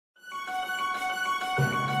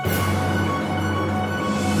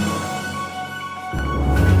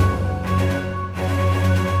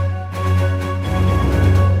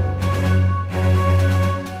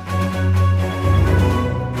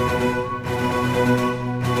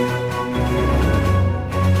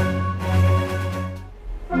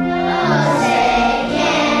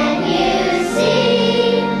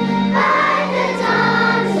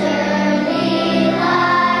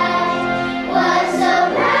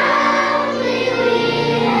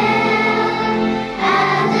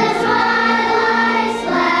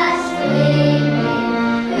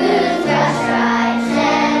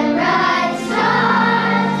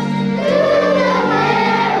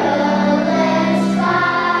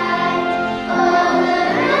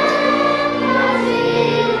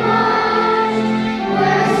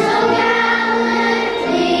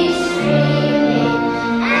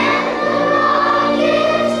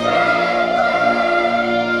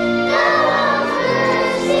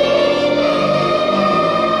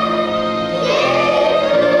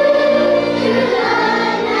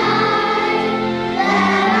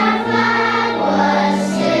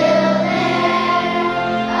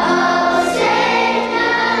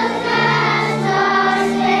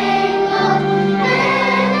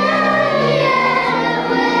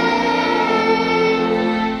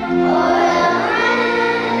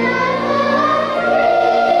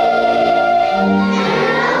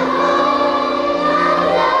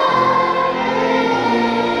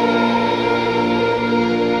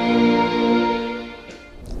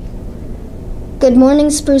Good morning,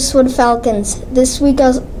 Sprucewood Falcons. This week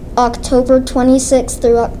is October 26th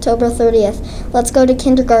through October 30th. Let's go to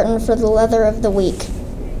kindergarten for the letter of the week.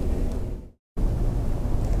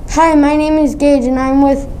 Hi, my name is Gage and I'm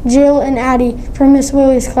with Jill and Addie from Miss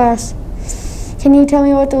Willie's class. Can you tell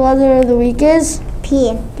me what the letter of the week is?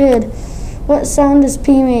 P. Good. What sound does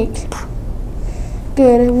P make?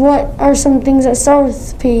 Good. What are some things that start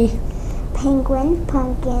with P? Penguin,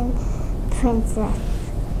 pumpkin, princess.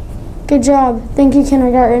 Good job. Thank you,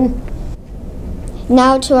 kindergarten.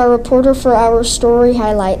 Now to our reporter for our story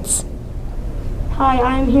highlights. Hi,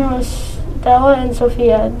 I'm here with Stella and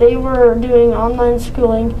Sophia. They were doing online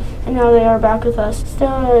schooling and now they are back with us.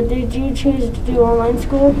 Stella, did you choose to do online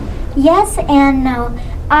school? Yes and no.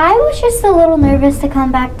 I was just a little nervous to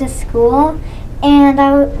come back to school, and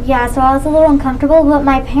so I was a little uncomfortable, but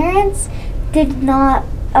my parents did not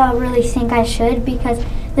really think I should because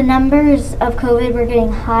the numbers of COVID were getting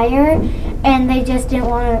higher, and they just didn't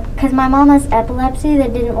want to, because my mom has epilepsy, they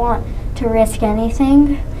didn't want to risk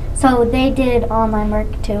anything, so they did online work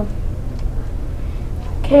too.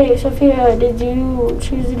 Okay, Sophia, did you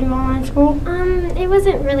choose to do online school? It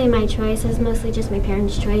wasn't really my choice. It was mostly just my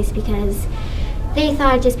parents' choice because they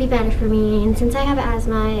thought it'd just be better for me. And since I have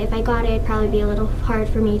asthma, if I got it, it'd probably be a little hard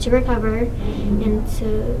for me to recover. And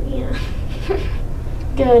so, yeah.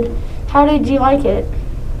 Good. How did you like it?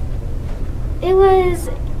 It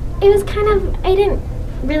was kind of, I didn't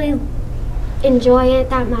really enjoy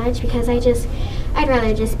it that much because I'd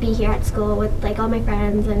rather just be here at school with like all my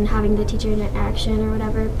friends and having the teacher interaction or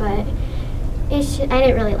whatever, but I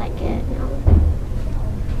didn't really like it,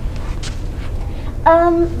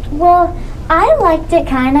 no. Well, I liked it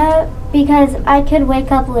kind of because I could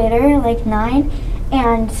wake up later, like 9,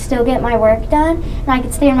 and still get my work done, and I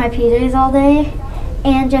could stay in my PJs all day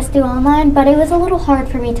and just do online, but it was a little hard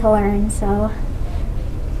for me to learn, so.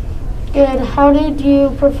 Good. How did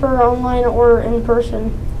you prefer online or in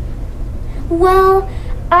person? Well,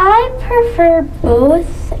 I prefer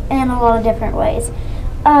both in a lot of different ways.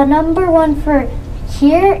 Number one for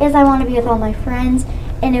here is I want to be with all my friends,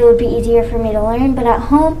 and it would be easier for me to learn, but at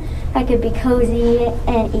home I could be cozy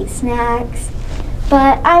and eat snacks,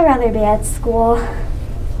 but I'd rather be at school.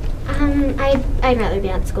 I'd rather be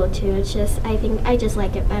at school too. It's just, I think I just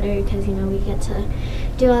like it better because, you know, we get to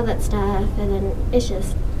do all that stuff, and then it's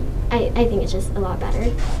just, I think it's just a lot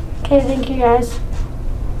better. Okay, thank you guys.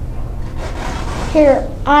 Here,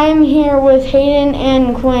 I'm here with Hayden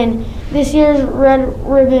and Quinn. This year's Red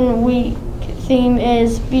Ribbon Week theme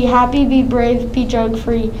is Be Happy, Be Brave, Be Drug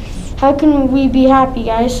Free. How can we be happy,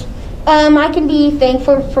 guys? I can be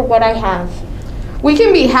thankful for what I have. We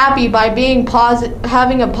can be happy by being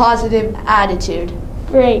having a positive attitude.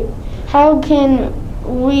 Great. How can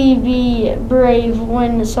we be brave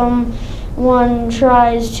when someone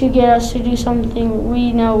tries to get us to do something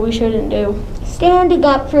we know we shouldn't do? Standing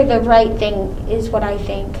up for the right thing is what I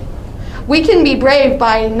think. We can be brave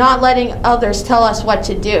by not letting others tell us what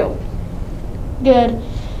to do. Good.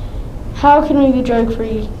 How can we be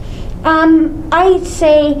drug-free? I'd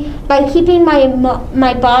say by keeping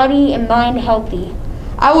my body and mind healthy.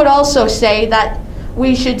 I would also say that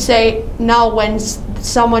we should say no when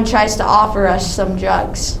someone tries to offer us some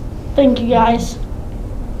drugs. Thank you, guys.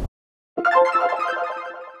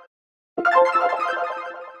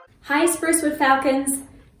 Hi, Sprucewood Falcons.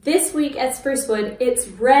 This week at Sprucewood, it's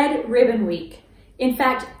Red Ribbon Week. In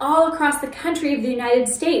fact, all across the country of the United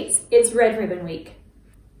States, it's Red Ribbon Week.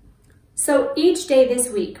 So each day this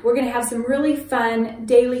week, we're going to have some really fun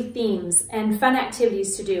daily themes and fun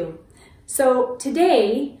activities to do. So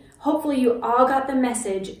today, hopefully you all got the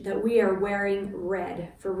message that we are wearing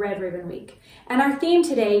red for Red Ribbon Week. And our theme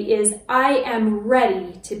today is I am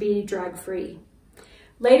ready to be drug-free.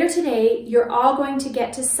 Later today, you're all going to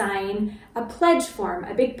get to sign a pledge form,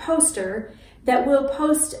 a big poster that we'll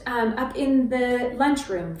post up in the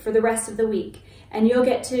lunchroom for the rest of the week. And you'll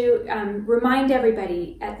get to remind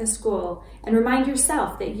everybody at the school and remind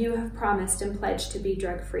yourself that you have promised and pledged to be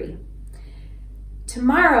drug-free.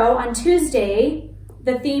 Tomorrow, on Tuesday,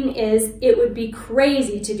 the theme is it would be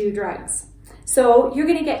crazy to do drugs. So you're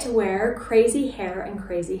gonna get to wear crazy hair and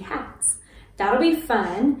crazy hats. That'll be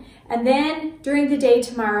fun. And then during the day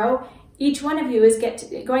tomorrow, each one of you is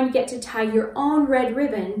going to get to tie your own red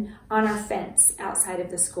ribbon on our fence outside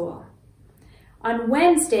of the school. On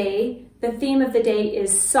Wednesday, the theme of the day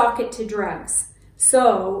is sock it to drugs.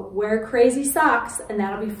 So wear crazy socks, and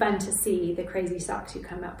that'll be fun to see the crazy socks you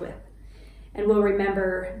come up with. And we'll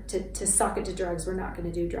remember to sock it to drugs. We're not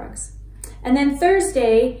going to do drugs. And then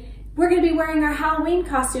Thursday, we're going to be wearing our Halloween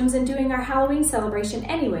costumes and doing our Halloween celebration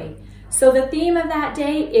anyway. So the theme of that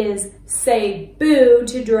day is say boo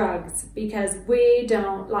to drugs, because we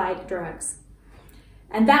don't like drugs.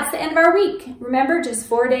 And that's the end of our week. Remember, just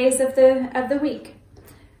 4 days of the week.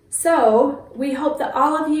 So we hope that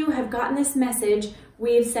all of you have gotten this message.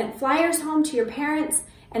 We've sent flyers home to your parents,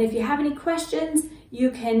 and if you have any questions,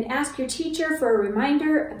 you can ask your teacher for a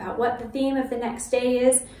reminder about what the theme of the next day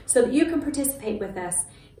is so that you can participate with us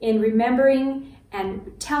in remembering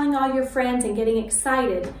and telling all your friends and getting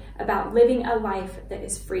excited about living a life that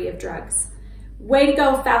is free of drugs. Way to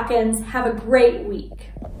go, Falcons. Have a great week.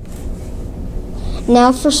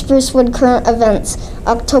 Now for Sprucewood current events.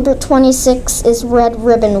 October 26th is Red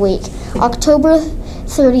Ribbon Week. October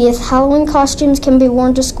 30th, Halloween costumes can be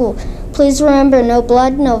worn to school. Please remember no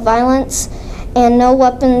blood, no violence, and no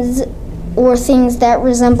weapons or things that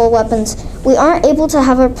resemble weapons. We aren't able to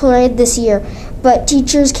have a parade this year, but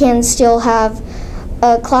teachers can still have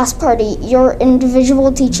a class party. Your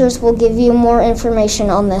individual teachers will give you more information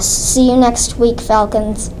on this. See you next week,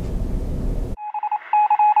 Falcons.